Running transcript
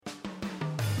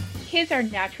Kids are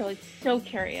naturally so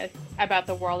curious about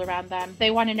the world around them. They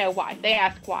want to know why. They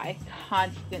ask why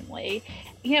constantly.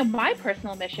 My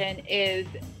personal mission is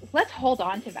let's hold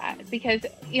on to that because,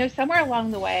 somewhere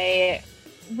along the way,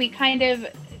 we kind of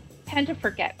tend to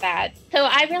forget that. So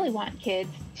I really want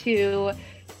kids to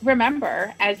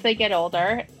remember as they get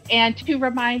older and to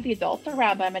remind the adults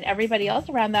around them and everybody else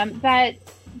around them that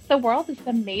the world is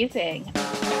amazing.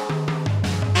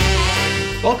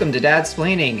 Welcome to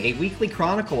Dadsplaining, a weekly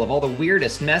chronicle of all the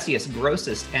weirdest, messiest,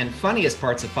 grossest, and funniest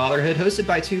parts of fatherhood, hosted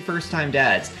by two first-time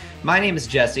dads. My name is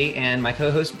Jesse, and my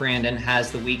co-host Brandon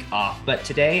has the week off, but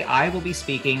today I will be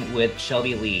speaking with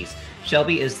Shelby Lees.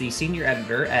 Shelby is the senior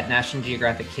editor at National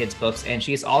Geographic Kids Books, and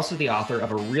she is also the author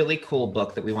of a really cool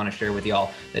book that we want to share with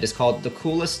y'all that is called The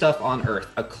Coolest Stuff on Earth,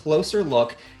 a closer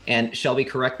look, and Shelby,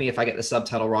 correct me if I get the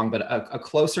subtitle wrong, but a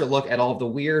closer look at all of the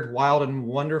weird, wild, and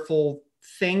wonderful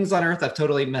things on Earth. I've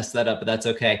totally messed that up, but that's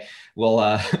okay. We'll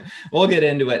get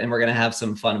into it and we're going to have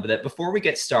some fun with it. Before we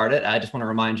get started, I just want to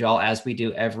remind y'all, as we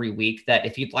do every week, that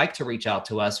if you'd like to reach out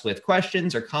to us with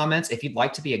questions or comments, if you'd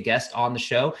like to be a guest on the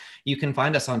show, you can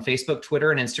find us on Facebook,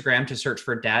 Twitter, and Instagram to search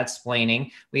for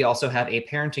Dadsplaining. We also have a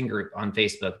parenting group on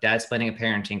Facebook, Dadsplaining, a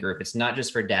parenting group. It's not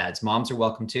just for dads. Moms are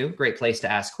welcome too. Great place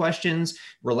to ask questions,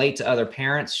 relate to other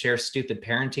parents, share stupid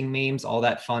parenting memes, all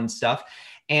that fun stuff.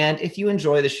 And if you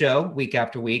enjoy the show week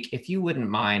after week, if you wouldn't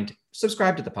mind,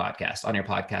 subscribe to the podcast on your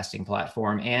podcasting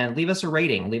platform and leave us a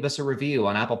rating, leave us a review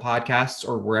on Apple Podcasts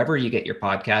or wherever you get your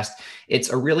podcast. It's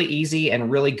a really easy and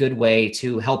really good way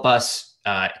to help us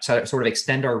sort of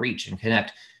extend our reach and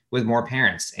connect with more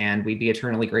parents. And we'd be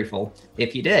eternally grateful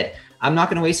if you did. I'm not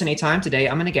going to waste any time today.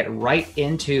 I'm going to get right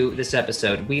into this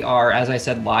episode. We are, as I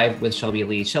said, live with Shelby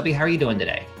Lees. Shelby, how are you doing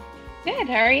today? Good.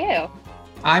 How are you?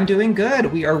 I'm doing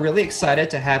good. We are really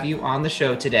excited to have you on the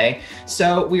show today.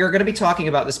 So we are going to be talking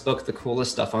about this book, The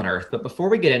Coolest Stuff on Earth. But before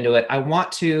we get into it, I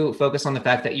want to focus on the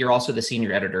fact that you're also the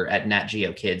senior editor at Nat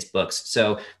Geo Kids Books.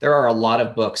 So there are a lot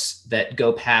of books that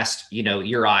go past,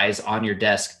 your eyes on your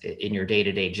desk in your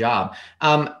day-to-day job.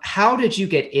 How did you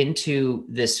get into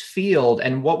this field,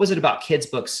 and what was it about kids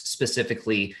books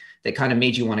specifically that kind of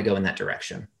made you want to go in that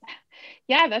direction?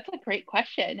 Yeah, that's a great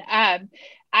question.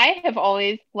 I have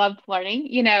always loved learning.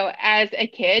 As a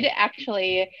kid,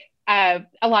 actually, a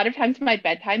lot of times my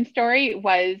bedtime story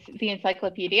was the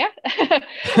encyclopedia.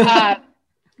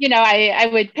 I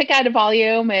would pick out a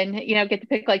volume and, get to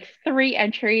pick like 3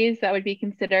 entries that would be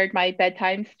considered my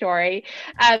bedtime story.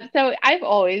 So I've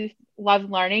always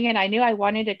loved learning, and I knew I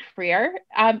wanted a career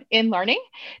in learning.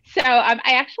 So I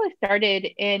actually started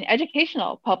in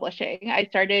educational publishing. I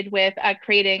started with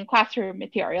creating classroom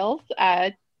materials,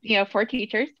 for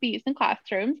teachers to be used in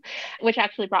classrooms, which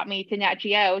actually brought me to Nat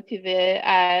Geo, to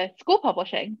the school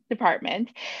publishing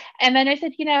department. And then I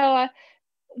said,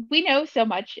 we know so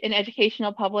much in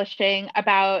educational publishing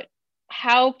about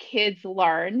how kids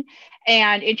learn.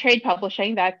 And in trade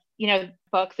publishing, that's,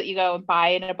 books that you go and buy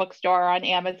in a bookstore or on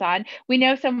Amazon. We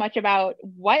know so much about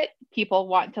what people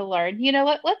want to learn.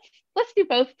 Let's do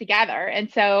both together.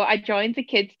 And so I joined the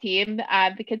kids team,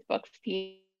 the kids books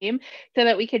team, so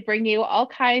that we could bring you all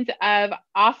kinds of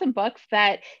awesome books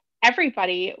that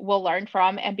everybody will learn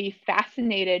from and be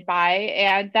fascinated by,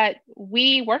 and that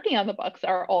we working on the books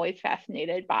are always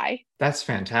fascinated by. That's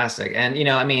fantastic. And,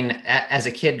 as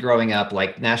a kid growing up,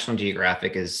 like National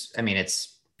Geographic is, it's,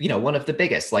 one of the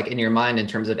biggest, like in your mind, in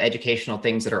terms of educational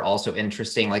things that are also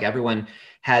interesting. Like everyone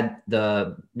had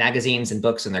the magazines and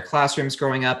books in their classrooms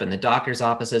growing up, and the doctor's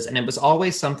offices. And it was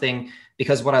always something,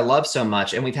 because what I love so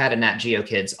much, and we've had a Nat Geo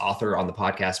Kids author on the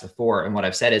podcast before, and what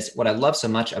I've said is what I love so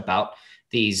much about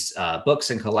these books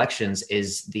and collections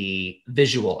is the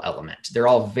visual element. They're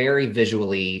all very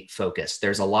visually focused.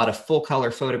 There's a lot of full color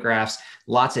photographs,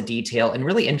 lots of detail, and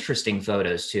really interesting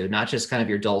photos too, not just kind of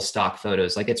your dull stock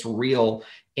photos. Like it's real,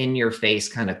 in your face,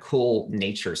 kind of cool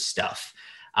nature stuff.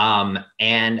 And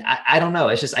I don't know,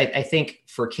 it's just, I think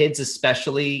for kids,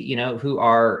 especially, who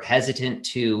are hesitant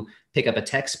to pick up a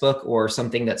textbook or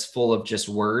something that's full of just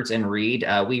words and read.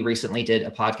 We recently did a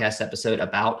podcast episode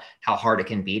about how hard it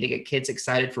can be to get kids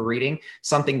excited for reading.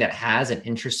 Something that has an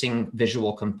interesting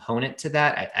visual component to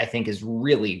that, I think is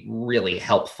really, really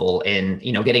helpful in,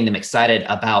 getting them excited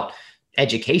about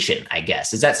education, I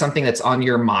guess. Is that something that's on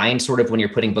your mind sort of when you're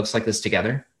putting books like this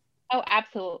together? Oh,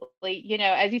 absolutely.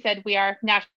 As you said, we are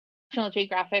National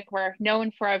Geographic. We're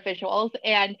known for our visuals.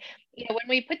 And, when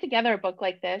we put together a book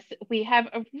like this, we have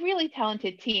a really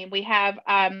talented team. We have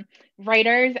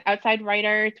writers, outside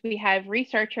writers. We have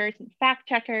researchers and fact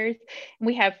checkers. And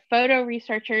we have photo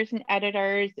researchers and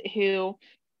editors who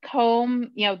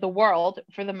comb, the world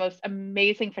for the most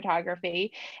amazing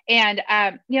photography. And,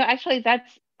 actually,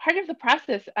 that's part of the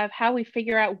process of how we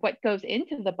figure out what goes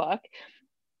into the book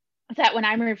is that when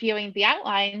I'm reviewing the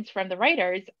outlines from the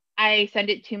writers, I send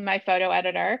it to my photo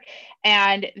editor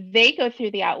and they go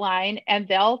through the outline and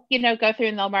they'll, go through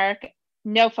and they'll mark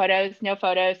no photos, no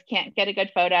photos, can't get a good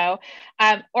photo.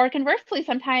 Or conversely,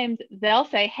 sometimes they'll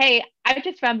say, hey, I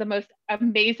just found the most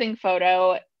amazing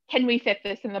photo. Can we fit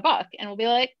this in the book? And we'll be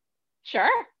like, sure,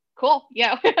 cool.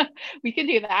 Yeah, we can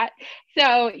do that.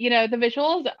 So, the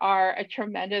visuals are a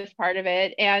tremendous part of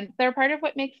it. And they're part of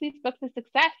what makes these books a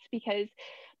success because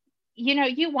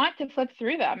you want to flip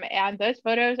through them and those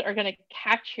photos are going to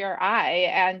catch your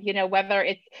eye. And, whether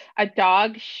it's a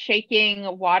dog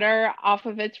shaking water off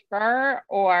of its fur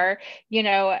or,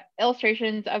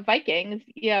 illustrations of Vikings,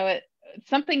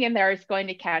 something in there is going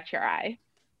to catch your eye.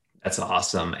 That's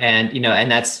awesome. And,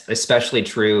 and that's especially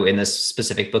true in this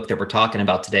specific book that we're talking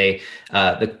about today,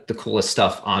 the coolest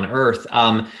stuff on earth.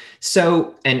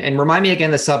 So, and remind me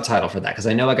again, the subtitle for that, because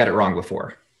I know I got it wrong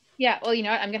before. Yeah, well, you know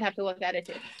what? I'm gonna have to look at it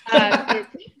too.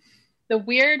 It's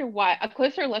a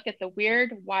closer look at the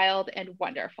weird, wild, and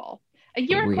wonderful.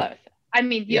 You were close. I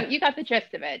mean, you got the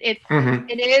gist of it.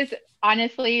 It is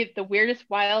honestly the weirdest,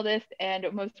 wildest, and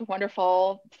most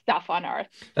wonderful stuff on earth.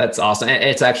 That's awesome.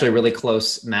 It's actually a really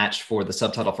close match for the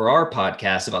subtitle for our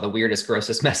podcast about the weirdest,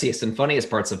 grossest, messiest, and funniest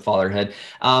parts of fatherhood.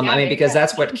 Because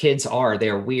that's what kids are. They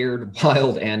are weird,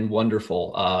 wild, and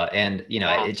wonderful.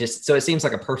 It seems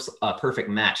like a perfect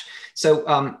match.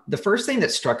 So the first thing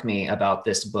that struck me about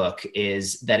this book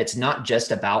is that it's not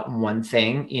just about one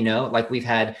thing, like we've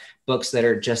had books that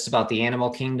are just about the animal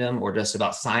kingdom or just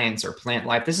about science or plant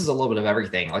life. This is a little bit of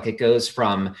everything. Like it goes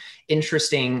from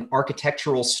interesting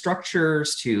architectural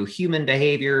structures to human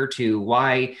behavior to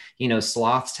why,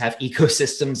 sloths have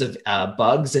ecosystems of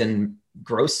bugs and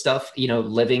gross stuff,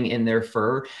 living in their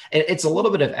fur. It's a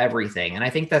little bit of everything. And I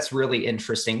think that's really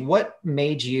interesting. What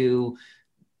made you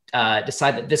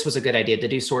decide that this was a good idea to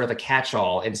do sort of a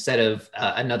catch-all instead of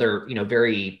another,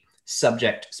 very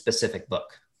subject specific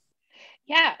book?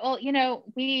 Yeah, well,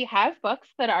 we have books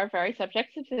that are very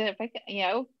subject specific.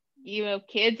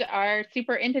 Kids are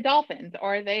super into dolphins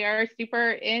or they are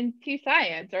super into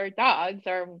science or dogs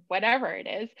or whatever it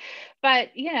is. But,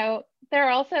 there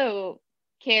are also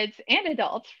kids and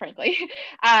adults, frankly,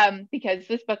 because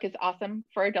this book is awesome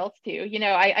for adults too.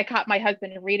 I caught my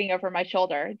husband reading over my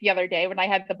shoulder the other day when I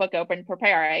had the book open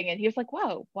preparing, and he was like,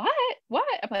 whoa, what?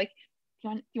 I'm like,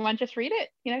 you want to just read it?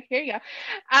 Here you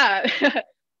go.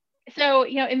 So,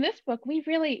 in this book, we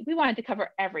wanted to cover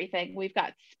everything. We've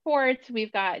got sports,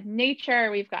 we've got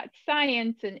nature, we've got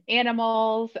science and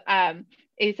animals,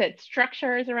 is it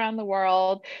structures around the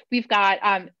world. We've got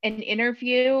an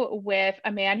interview with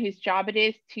a man whose job it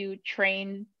is to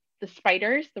train the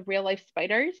spiders, the real life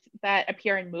spiders that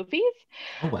appear in movies.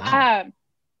 Oh, wow.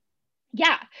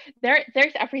 Yeah,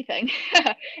 there's everything,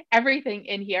 everything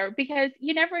in here because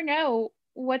you never know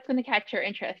what's going to catch your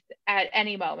interest at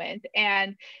any moment.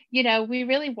 And, we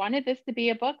really wanted this to be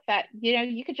a book that,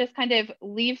 you could just kind of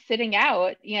leave sitting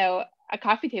out, a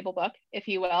coffee table book, if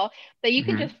you will, that you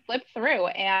can just flip through.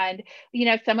 And,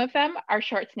 some of them are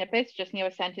short snippets, just,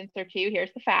 a sentence or two.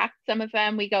 Here's the facts. Some of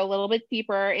them we go a little bit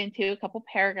deeper into a couple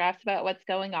paragraphs about what's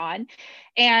going on.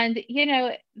 And,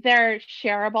 they're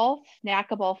shareable,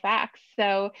 snackable facts.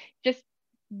 So just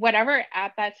whatever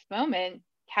at that moment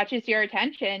catches your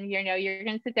attention, you're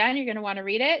going to sit down, you're going to want to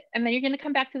read it, and then you're going to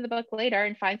come back to the book later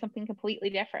and find something completely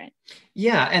different.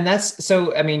 Yeah. And that's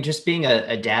so, just being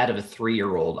a dad of a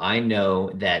 3-year-old, I know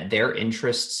that their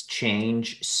interests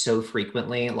change so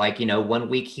frequently. Like, 1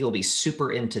 week he'll be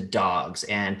super into dogs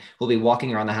and will be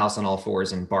walking around the house on all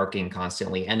fours and barking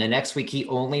constantly. And the next week he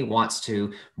only wants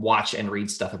to watch and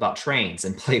read stuff about trains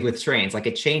and play with trains. Like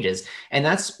it changes. And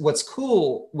that's what's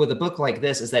cool with a book like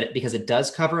this is that because it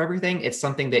does cover everything, it's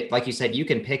something that, like you said, you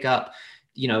can pick up,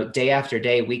 day after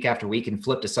day, week after week, and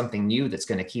flip to something new that's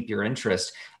going to keep your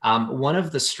interest. One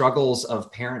of the struggles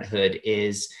of parenthood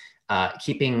is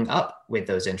keeping up with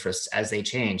those interests as they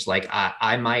change. Like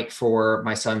I might, for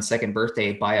my son's second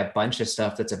birthday, buy a bunch of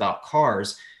stuff that's about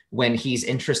cars when he's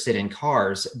interested in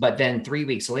cars, but then 3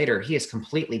 weeks later, he has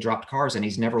completely dropped cars and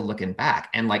he's never looking back.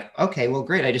 And like, okay, well,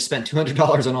 great. I just spent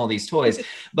 $200 on all these toys.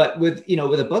 But with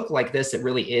a book like this, that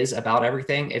really is about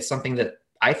everything. It's something that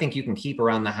I think you can keep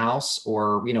around the house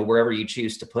or, wherever you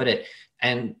choose to put it.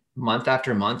 And month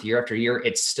after month, year after year,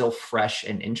 it's still fresh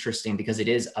and interesting because it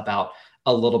is about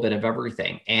a little bit of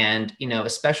everything. And,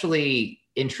 especially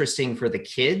interesting for the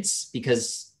kids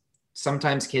because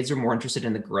sometimes kids are more interested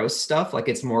in the gross stuff. Like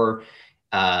it's more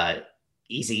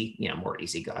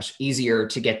easier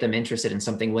to get them interested in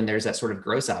something when there's that sort of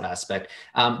gross out aspect.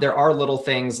 There are little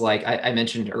things like I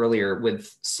mentioned earlier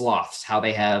with sloths, how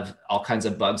they have all kinds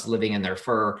of bugs living in their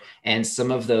fur. And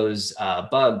some of those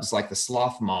bugs, like the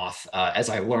sloth moth, as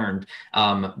I learned,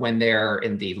 when they're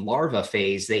in the larva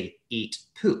phase, they eat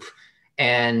poop.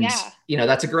 And, Yeah.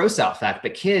 that's a gross out fact,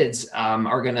 but kids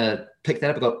are going to pick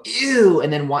that up and go, ew,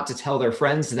 and then want to tell their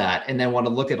friends that, and then want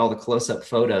to look at all the close-up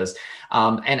photos.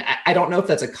 And I don't know if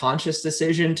that's a conscious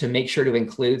decision to make sure to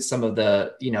include some of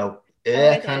the,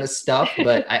 kind of stuff,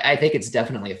 but I think it's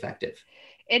definitely effective.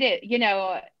 It is,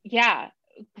 yeah,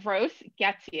 gross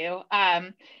gets you.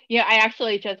 I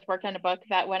actually just worked on a book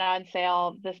that went on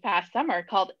sale this past summer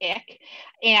called Ick,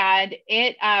 and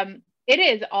it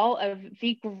is all of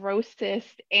the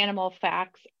grossest animal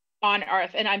facts on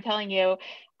earth. And I'm telling you,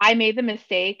 I made the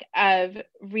mistake of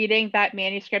reading that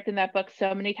manuscript in that book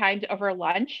so many times over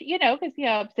lunch, because,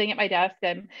 I'm sitting at my desk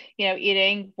and,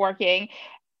 eating, working.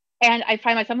 And I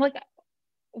find myself like,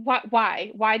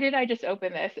 why did I just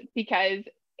open this? Because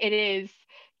it is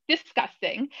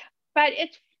disgusting, but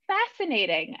it's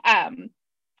fascinating.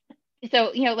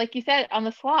 So, like you said, on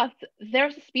the sloth,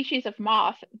 there's a species of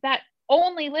moth that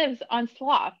only lives on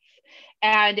sloths.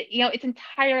 And, its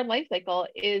entire life cycle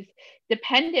is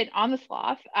dependent on the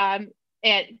sloth. And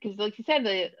because, like you said,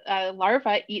 the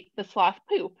larvae eat the sloth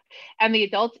poop, and the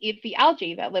adults eat the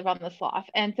algae that live on the sloth.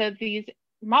 And so these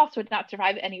moths would not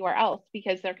survive anywhere else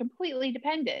because they're completely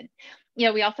dependent.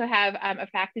 We also have a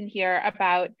fact in here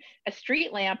about a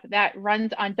street lamp that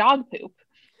runs on dog poop.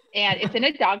 And it's in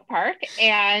a dog park,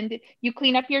 and you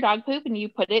clean up your dog poop and you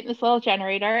put it in this little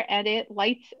generator and it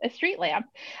lights a street lamp.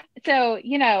 So,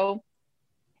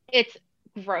 it's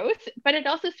gross, but it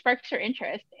also sparks your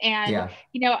interest. And,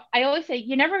 I always say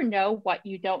you never know what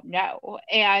you don't know.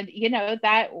 And,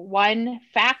 that one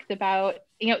fact about,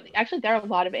 actually, there are a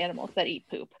lot of animals that eat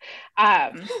poop.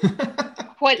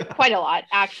 Quite a lot,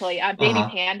 actually. Baby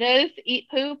pandas eat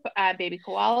poop. Baby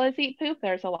koalas eat poop.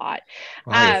 There's a lot.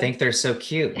 Wow, you think they're so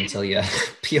cute until you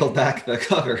peel back the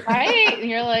cover. Right? And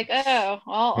you're like, oh,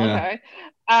 well, okay.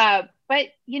 But,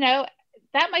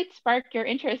 that might spark your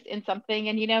interest in something.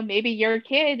 And, maybe your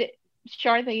kid,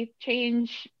 sure, they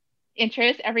change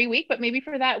interest every week, but maybe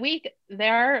for that week,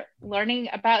 they're learning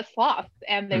about sloths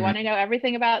and they want to know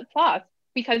everything about sloths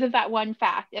because of that one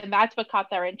fact. And that's what caught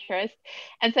their interest.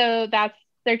 And so that's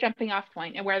their jumping off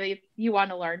point and where you want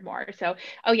to learn more. So,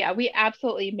 oh yeah, we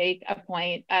absolutely make a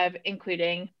point of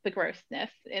including the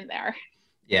grossness in there.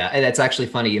 Yeah, and it's actually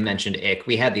funny you mentioned Ick.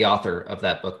 We had the author of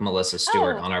that book, Melissa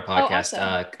Stewart, on our podcast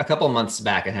awesome. A couple months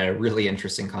back and had a really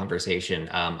interesting conversation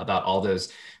about all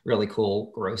those really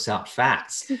cool gross out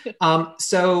facts.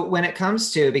 So when it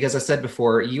comes to, because I said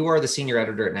before, you are the senior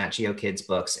editor at Nat Geo Kids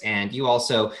Books, and you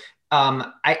also,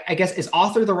 I guess, is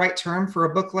author the right term for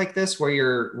a book like this where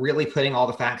you're really putting all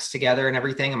the facts together and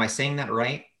everything? Am I saying that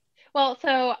right? Well,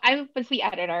 so I was the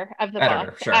editor of the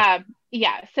book. Sure.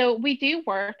 Yeah, so we do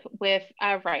work with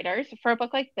writers for a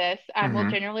book like this. We'll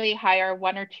generally hire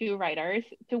one or two writers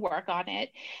to work on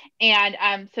it,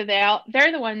 and so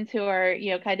they're the ones who are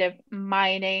kind of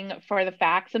mining for the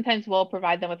facts. Sometimes we'll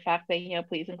provide them with facts saying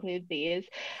please include these.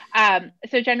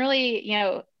 So generally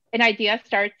an idea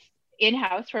starts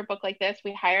in-house for a book like this.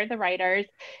 We hire the writers,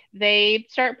 they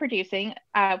start producing.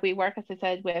 We work, as I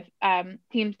said, with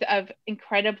teams of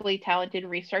incredibly talented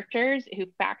researchers who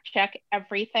fact check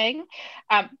everything,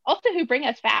 also who bring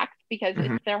us facts because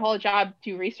it's their whole job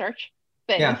to research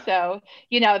things. Yeah. So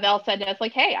they'll send us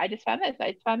like, hey, I just found this,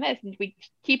 and we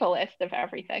keep a list of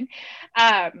everything.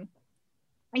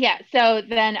 Yeah, so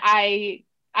then I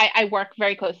work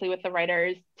very closely with the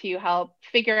writers to help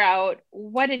figure out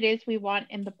what it is we want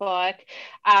in the book.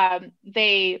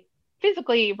 They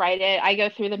physically write it. I go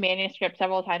through the manuscript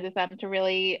several times with them to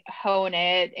really hone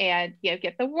it and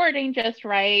get the wording just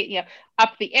right.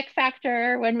 Up the ick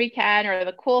factor when we can, or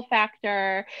the cool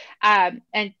factor,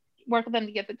 and work with them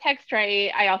to get the text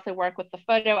right. I also work with the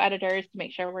photo editors to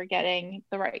make sure we're getting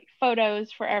the right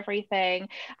photos for everything,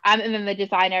 and then the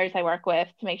designers I work with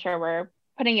to make sure we're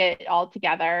putting it all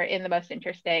together in the most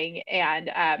interesting and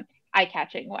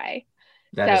eye-catching way.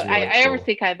 That is really cool. I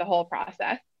oversee kind of the whole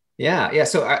process. Yeah.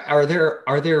 So are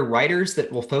there writers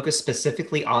that will focus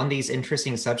specifically on these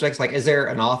interesting subjects? Like, is there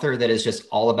an author that is just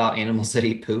all about animals that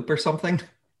eat poop or something?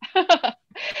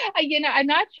 I'm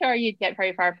not sure you'd get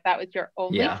very far if that was your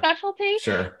only specialty.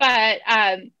 Sure. But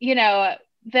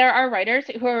there are writers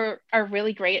who are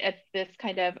really great at this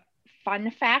kind of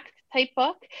fun fact type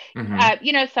book.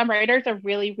 Some writers are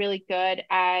really, really good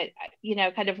at,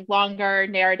 kind of longer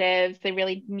narratives. They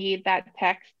really need that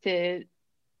text to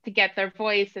get their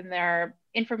voice and their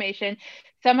information.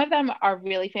 Some of them are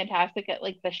really fantastic at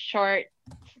like the short,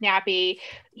 snappy.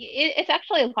 It's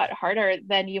actually a lot harder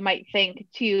than you might think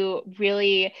to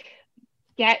really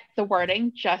get the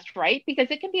wording just right, because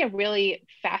it can be a really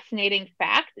fascinating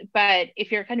fact, but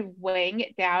if you're kind of weighing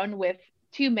it down with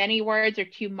too many words or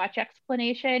too much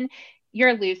explanation,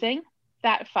 you're losing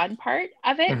that fun part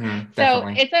of it. So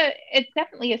Definitely. it's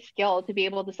definitely a skill to be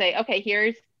able to say, okay,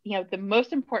 here's, the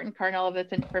most important kernel of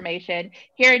this information.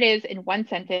 Here it is in one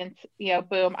sentence,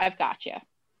 boom, I've got you.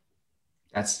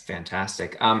 That's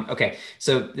fantastic. Okay,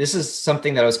 so this is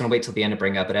something that I was going to wait till the end to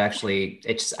bring up, but actually,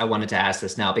 I wanted to ask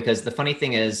this now because the funny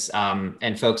thing is,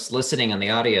 and folks listening on the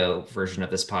audio version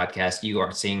of this podcast, you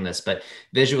aren't seeing this, but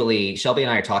visually, Shelby and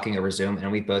I are talking over Zoom,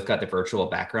 and we've both got the virtual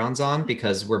backgrounds on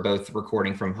because we're both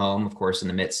recording from home, of course, in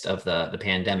the midst of the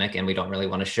pandemic, and we don't really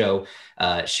want to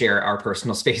share our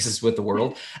personal spaces with the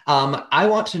world. I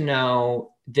want to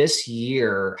know this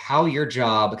year, how your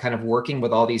job kind of working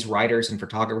with all these writers and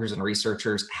photographers and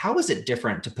researchers, how is it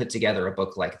different to put together a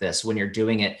book like this when you're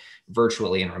doing it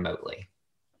virtually and remotely?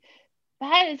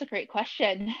 That is a great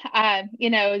question.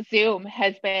 Zoom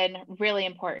has been really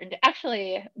important.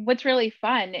 Actually, what's really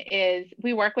fun is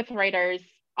we work with writers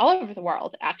all over the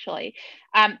world, actually.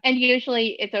 And usually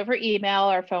it's over email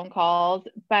or phone calls,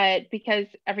 but because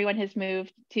everyone has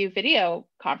moved to video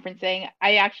conferencing,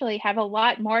 I actually have a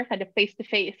lot more kind of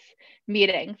face-to-face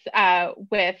meetings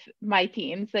with my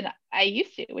teams than I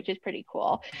used to, which is pretty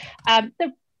cool.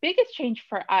 The biggest change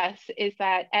for us is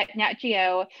that at Nat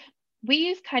Geo, we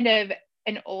use kind of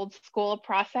an old school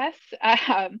process,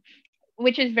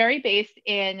 which is very based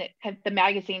in kind of the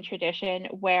magazine tradition,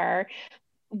 where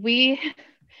we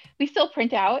we still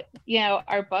print out,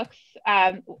 our books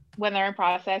when they're in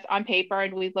process on paper,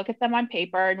 and we look at them on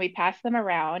paper and we pass them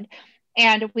around,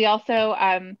 and we also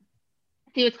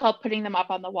do what's called putting them up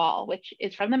on the wall, which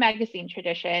is from the magazine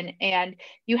tradition. And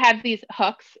you have these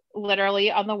hooks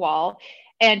literally on the wall,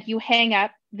 and you hang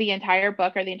up the entire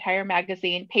book or the entire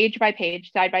magazine page by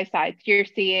page, side by side. So you're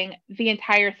seeing the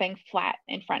entire thing flat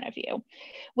in front of you,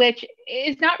 which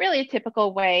is not really a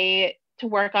typical way to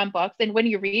work on books. And when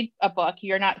you read a book,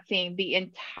 you're not seeing the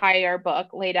entire book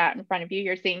laid out in front of you.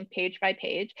 You're seeing page by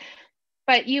page.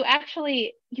 But you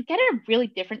get a really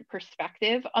different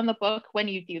perspective on the book when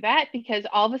you do that, because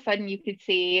all of a sudden you could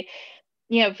see,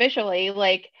 visually,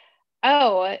 like,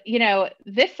 oh,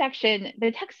 this section,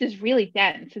 the text is really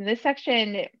dense. In this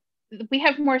section, we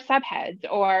have more subheads.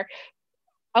 Or,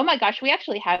 oh my gosh, we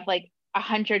actually have like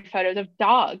 100 photos of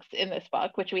dogs in this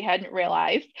book, which we hadn't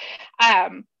realized.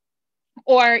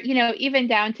 Or, even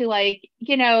down to like,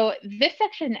 this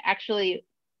section actually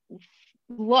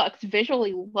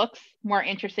visually looks more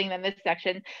interesting than this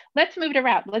section. Let's move it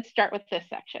around. Let's start with this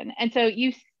section. And so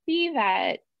you see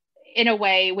that in a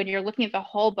way when you're looking at the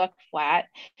whole book flat,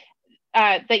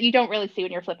 that you don't really see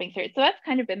when you're flipping through it. So that's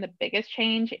kind of been the biggest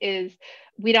change, is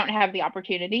we don't have the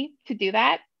opportunity to do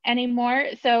that anymore.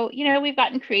 So, we've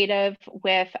gotten creative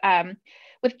with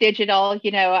digital.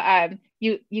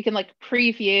 You can like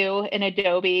preview in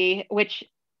Adobe, which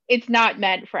it's not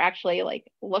meant for actually like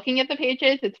looking at the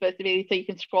pages. It's supposed to be so you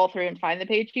can scroll through and find the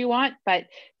page you want. But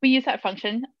we use that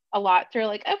function a lot. So we're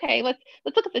like, okay, let's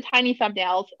look at the tiny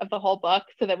thumbnails of the whole book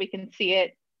so that we can see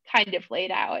it kind of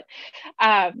laid out.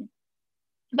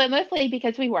 But mostly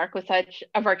because we work with such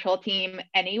a virtual team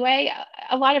anyway,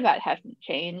 a lot of that hasn't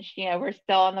changed. We're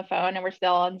still on the phone, and we're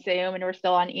still on Zoom, and we're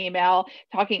still on email,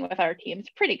 talking with our teams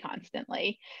pretty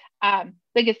constantly.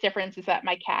 Biggest difference is that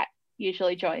my cat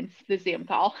usually joins the Zoom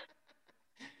call.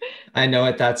 I know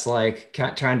what that's like.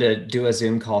 Trying to do a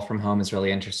Zoom call from home is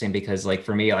really interesting because, like,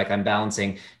 for me, like I'm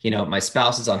balancing, my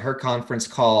spouse is on her conference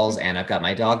calls and I've got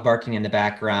my dog barking in the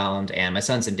background and my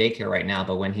son's in daycare right now.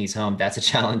 But when he's home, that's a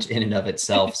challenge in and of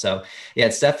itself. So yeah,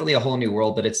 it's definitely a whole new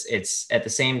world, but it's at the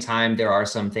same time, there are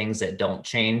some things that don't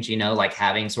change, like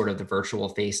having sort of the virtual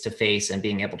face to face and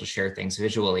being able to share things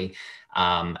visually.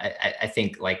 I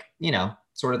think like,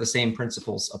 sort of the same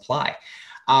principles apply.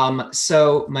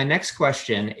 So my next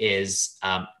question is,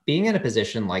 being in a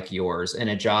position like yours in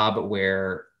a job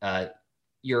where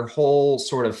your whole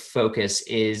sort of focus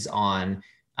is on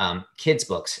kids'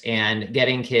 books and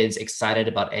getting kids excited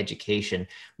about education.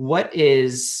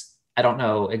 I don't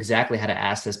know exactly how to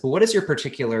ask this, but what is your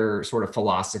particular sort of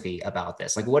philosophy about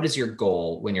this? Like, what is your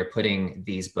goal when you're putting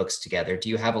these books together? Do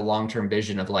you have a long-term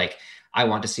vision of like, I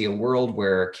want to see a world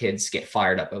where kids get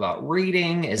fired up about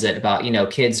reading? Is it about,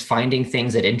 kids finding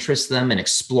things that interest them and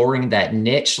exploring that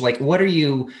niche? Like, what are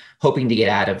you hoping to get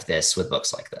out of this with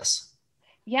books like this?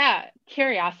 Yeah,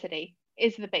 curiosity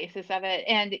is the basis of it.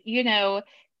 And,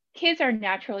 kids are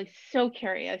naturally so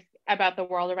curious about the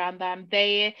world around them.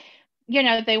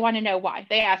 they want to know why.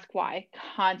 They ask why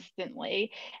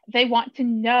constantly. They want to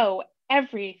know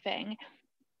everything.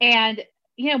 And,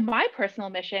 my personal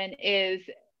mission is,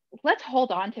 let's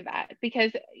hold on to that,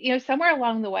 because, somewhere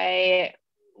along the way,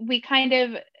 we kind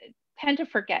of tend to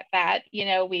forget that.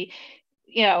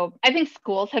 I think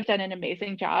schools have done an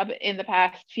amazing job in the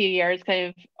past few years kind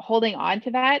of holding on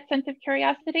to that sense of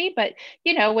curiosity. But,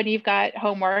 when you've got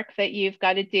homework that you've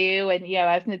got to do, and,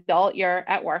 as an adult, you're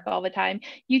at work all the time,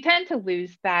 you tend to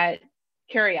lose that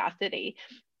curiosity.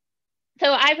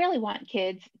 So I really want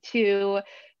kids to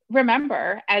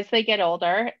remember as they get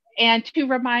older, and to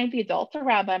remind the adults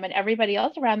around them and everybody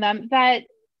else around them that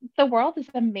the world is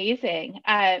amazing.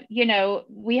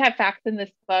 We have facts in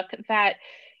this book that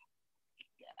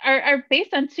are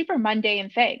based on super mundane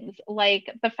things, like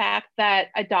the fact that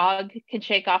a dog can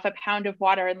shake off a pound of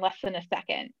water in less than a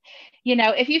second.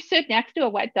 If you stood next to a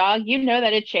wet dog,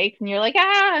 that it shakes and you're like,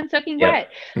 I'm soaking wet.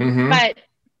 But,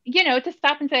 to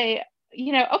stop and say,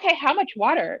 okay, how much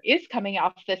water is coming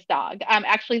off this dog?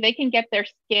 Actually, they can get their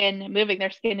skin moving.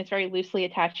 Their skin is very loosely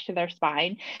attached to their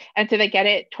spine. And so they get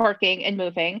it torquing and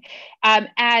moving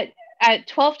at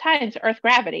 12 times Earth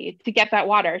gravity to get that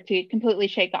water to completely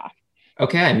shake off.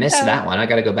 Okay, I missed that one. I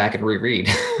got to go back and reread.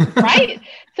 Right.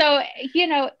 So,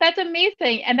 that's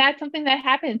amazing. And that's something that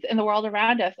happens in the world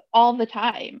around us all the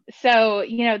time. So,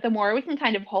 the more we can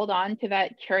kind of hold on to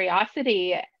that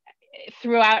curiosity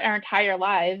throughout our entire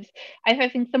lives, I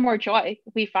think the more joy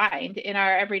we find in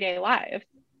our everyday lives.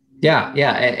 Yeah.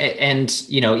 And,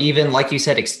 even like you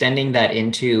said, extending that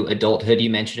into adulthood.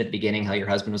 You mentioned at the beginning how your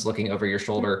husband was looking over your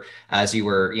shoulder as you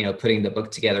were, putting the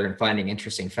book together and finding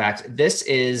interesting facts. This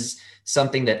is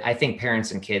something that I think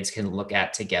parents and kids can look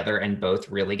at together and both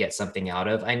really get something out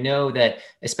of. I know that,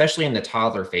 especially in the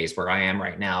toddler phase where I am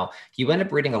right now, you end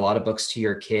up reading a lot of books to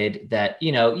your kid that,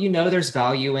 there's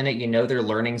value in it, they're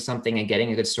learning something and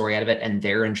getting a good story out of it and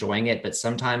they're enjoying it. But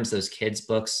sometimes those kids'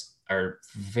 books are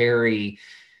very,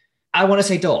 I want to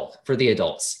say, dull for the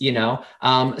adults,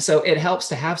 so it helps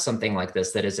to have something like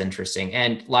this that is interesting.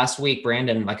 And last week,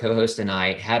 Brandon, my co-host, and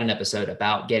I had an episode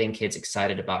about getting kids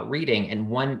excited about reading. And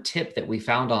one tip that we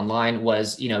found online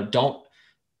was,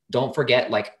 don't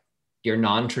forget, like, your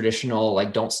non-traditional,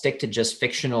 like, don't stick to just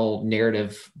fictional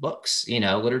narrative books,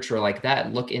 literature like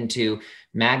that. Look into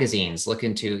magazines, look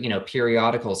into,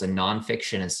 periodicals and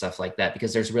nonfiction and stuff like that,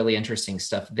 because there's really interesting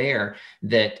stuff there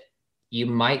that you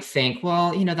might think,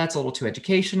 well, that's a little too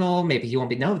educational. Maybe he won't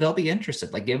be. No, they'll be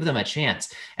interested. Like, give them a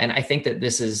chance. And I think that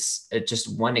this is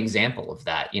just one example of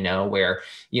that, where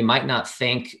you might not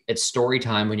think it's story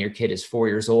time when your kid is 4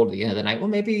 years old at the end of the night. Well,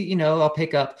 maybe, I'll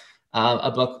pick up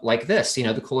a book like this,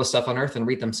 the coolest stuff on earth, and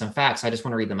read them some facts. I just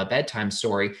want to read them a bedtime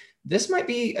story. This might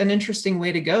be an interesting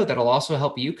way to go that'll also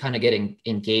help you kind of get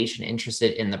engaged and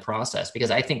interested in the process,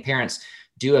 because I think parents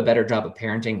do a better job of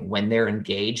parenting when they're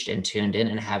engaged and tuned in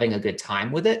and having a good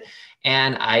time with it.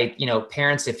 And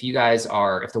parents, if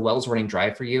the well's running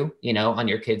dry for you, on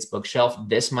your kid's bookshelf,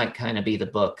 this might kind of be the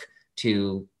book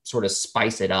to sort of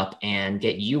spice it up and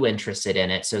get you interested in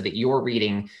it so that you're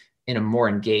reading in a more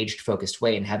engaged, focused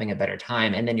way and having a better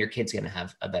time. And then your kid's going to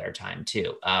have a better time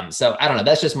too. So I don't know.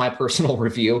 That's just my personal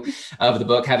review of the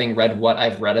book, having read what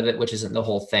I've read of it, which isn't the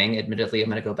whole thing. Admittedly, I'm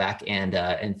going to go back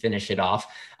and finish it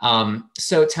off.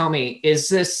 So tell me, is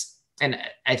this, and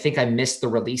I think I missed the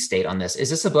release date on this,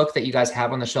 is this a book that you guys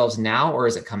have on the shelves now, or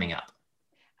is it coming up?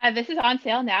 This is on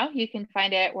sale now. You can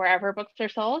find it wherever books are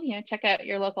sold. Check out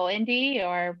your local indie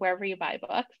or wherever you buy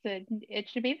books, and it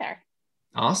should be there.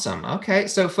 Awesome. Okay.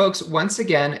 So folks, once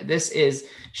again, this is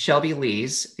Shelby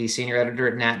Lees, the senior editor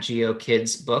at Nat Geo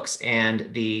Kids Books,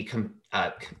 and the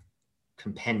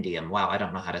compendium. Wow. I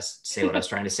don't know how to say what I was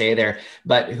trying to say there,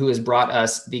 but who has brought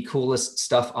us the coolest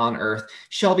stuff on earth.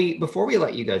 Shelby, before we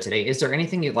let you go today, is there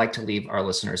anything you'd like to leave our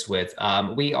listeners with?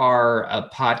 We are a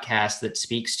podcast that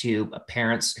speaks to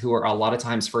parents who are a lot of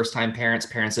times first-time parents,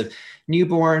 parents of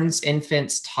newborns,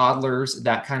 infants, toddlers,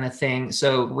 that kind of thing.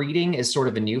 So reading is sort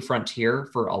of a new frontier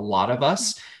for a lot of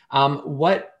us.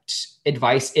 What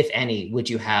advice, if any, would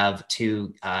you have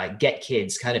to get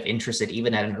kids kind of interested,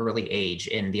 even at an early age,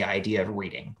 in the idea of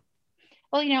reading?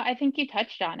 Well, I think you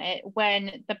touched on it.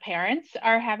 When the parents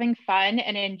are having fun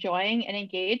and enjoying and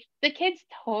engaged, the kids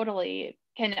totally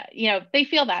can, they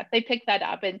feel that, they pick that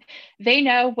up, and they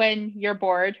know when you're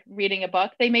bored reading a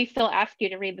book. They may still ask you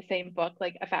to read the same book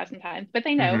like 1,000 times, but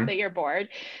they know that you're bored.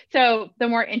 So the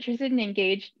more interested and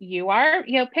engaged you are,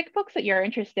 pick books that you're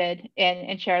interested in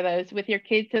and share those with your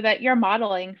kids so that you're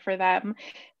modeling for them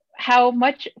how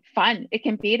much fun it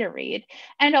can be to read.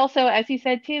 And also, as you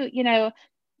said too,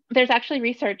 there's actually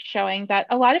research showing that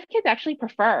a lot of kids actually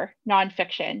prefer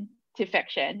nonfiction to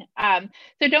fiction.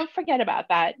 So don't forget about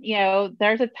that.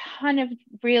 There's a ton of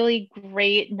really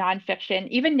great nonfiction,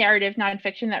 even narrative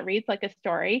nonfiction that reads like a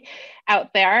story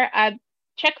out there.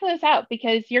 Check those out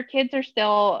because your kids are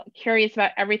still curious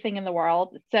about everything in the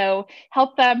world. So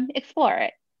help them explore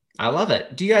it. I love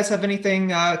it. Do you guys have anything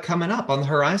coming up on the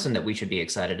horizon that we should be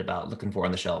excited about, looking for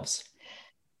on the shelves?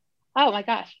 Oh my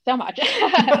gosh, so much. We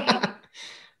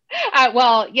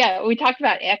talked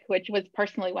about Ick, which was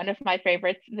personally one of my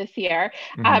favorites this year.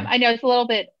 Mm-hmm. I know it's a little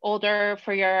bit older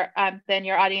for than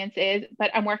your audience is,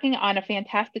 but I'm working on a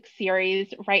fantastic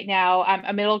series right now,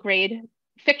 a middle grade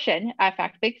fiction,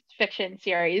 fact-based fiction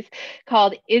series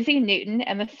called Izzy Newton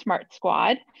and the Smart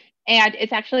Squad. And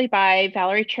it's actually by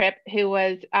Valerie Tripp, who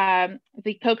was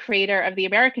the co-creator of the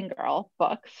American Girl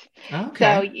books. Okay.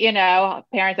 So,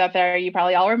 parents out there, you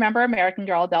probably all remember American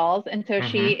Girl dolls. And so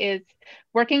she is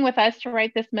working with us to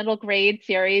write this middle grade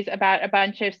series about a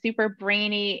bunch of super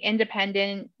brainy,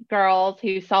 independent girls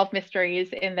who solve mysteries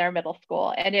in their middle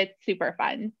school. And it's super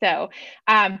fun. So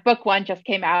book 1 just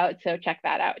came out, so check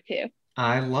that out too.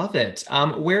 I love it.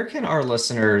 Where can our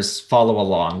listeners follow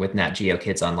along with Nat Geo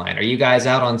Kids Online? Are you guys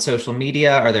out on social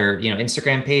media? Are there,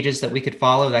 Instagram pages that we could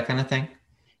follow, that kind of thing?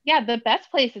 Yeah, the best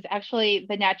place is actually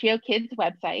the Nat Geo Kids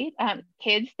website,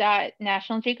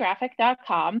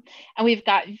 kids.nationalgeographic.com. And we've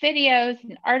got videos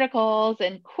and articles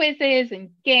and quizzes and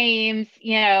games,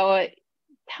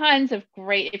 tons of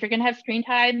great. If you're going to have screen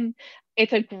time,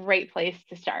 it's a great place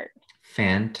to start.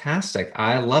 Fantastic.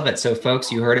 I love it. So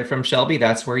folks, you heard it from Shelby.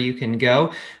 That's where you can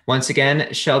go. Once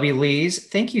again, Shelby Lees,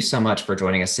 thank you so much for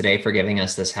joining us today, for giving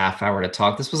us this half hour to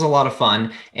talk. This was a lot of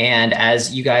fun. And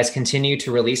as you guys continue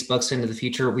to release books into the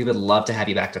future, we would love to have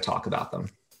you back to talk about them.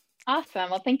 Awesome.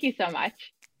 Well, thank you so much.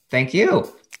 Thank you.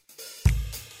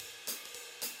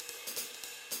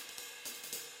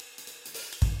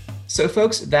 So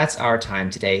folks, that's our time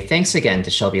today. Thanks again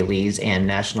to Shelby Lees and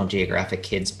National Geographic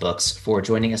Kids Books for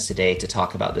joining us today to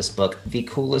talk about this book, The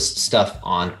Coolest Stuff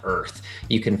on Earth.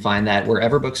 You can find that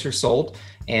wherever books are sold,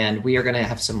 and we are going to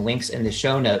have some links in the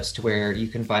show notes to where you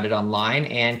can find it online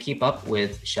and keep up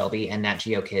with Shelby and Nat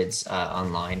Geo Kids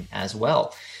online as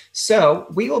well. So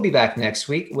we will be back next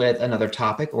week with another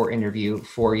topic or interview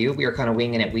for you. We are kind of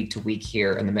winging it week to week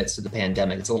here in the midst of the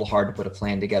pandemic. It's a little hard to put a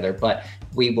plan together, but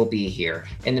we will be here.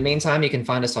 In the meantime, you can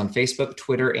find us on Facebook,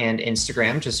 Twitter, and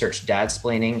Instagram. Just search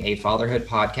Dadsplaining, a fatherhood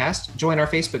podcast. Join our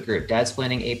Facebook group,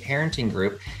 Dadsplaining, a parenting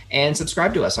group, and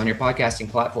subscribe to us on your podcasting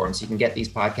platforms. You can get these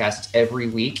podcasts every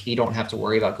week. You don't have to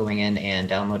worry about going in and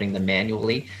downloading them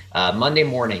manually. Monday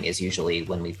morning is usually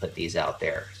when we put these out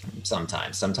there.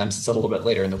 Sometimes it's a little bit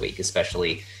later in the week,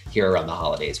 especially here around the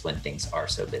holidays when things are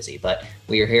so busy. But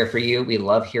we are here for you. We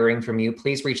love hearing from you.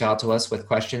 Please reach out to us with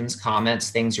questions, comments,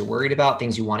 things you're worried about,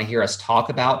 things you want to hear us talk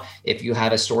about. If you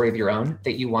have a story of your own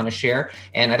that you want to share.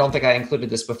 And I don't think I included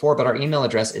this before, but our email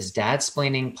address is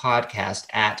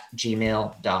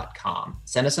dadsplainingpodcast@gmail.com.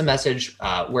 Send us a message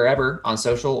wherever, on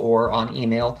social or on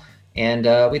email, and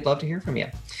we'd love to hear from you.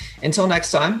 Until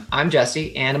next time, I'm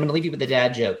Jesse, and I'm going to leave you with a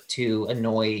dad joke to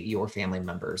annoy your family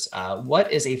members.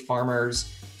 What is a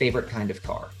farmer's favorite kind of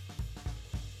car?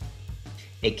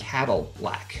 A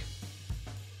Cadillac.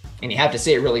 And you have to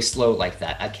say it really slow like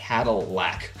that, a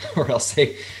Cadillac, or else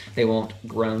they won't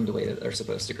groan the way that they're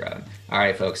supposed to groan. All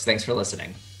right, folks, thanks for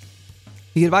listening.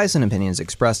 The advice and opinions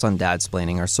expressed on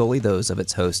Dadsplaining are solely those of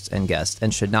its hosts and guests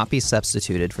and should not be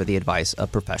substituted for the advice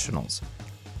of professionals.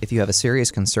 If you have a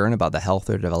serious concern about the health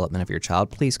or development of your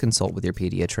child, please consult with your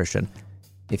pediatrician.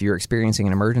 If you're experiencing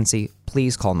an emergency,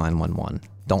 please call 911.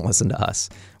 Don't listen to us.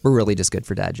 We're really just good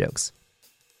for dad jokes.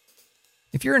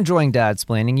 If you're enjoying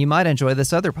Dadsplaining, you might enjoy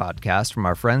this other podcast from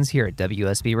our friends here at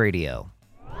WSB Radio.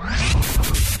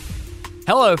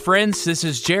 Hello, friends. This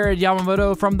is Jared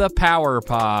Yamamoto from the Power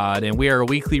Pod, and we are a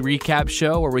weekly recap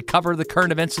show where we cover the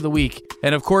current events of the week.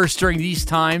 And of course, during these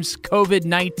times,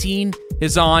 COVID-19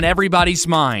 is on everybody's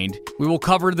mind. We will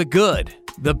cover the good,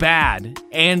 the bad,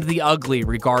 and the ugly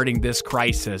regarding this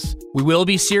crisis. We will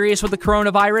be serious with the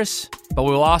coronavirus, but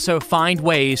we will also find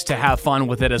ways to have fun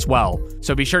with it as well.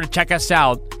 So be sure to check us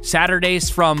out Saturdays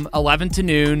from 11 to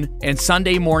noon and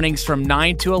Sunday mornings from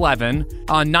 9 to 11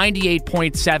 on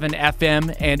 98.7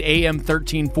 FM and AM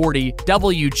 1340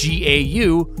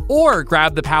 WGAU, or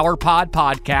grab the Power Pod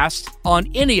podcast on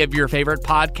any of your favorite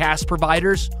podcast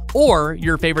providers or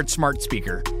your favorite smart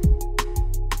speaker.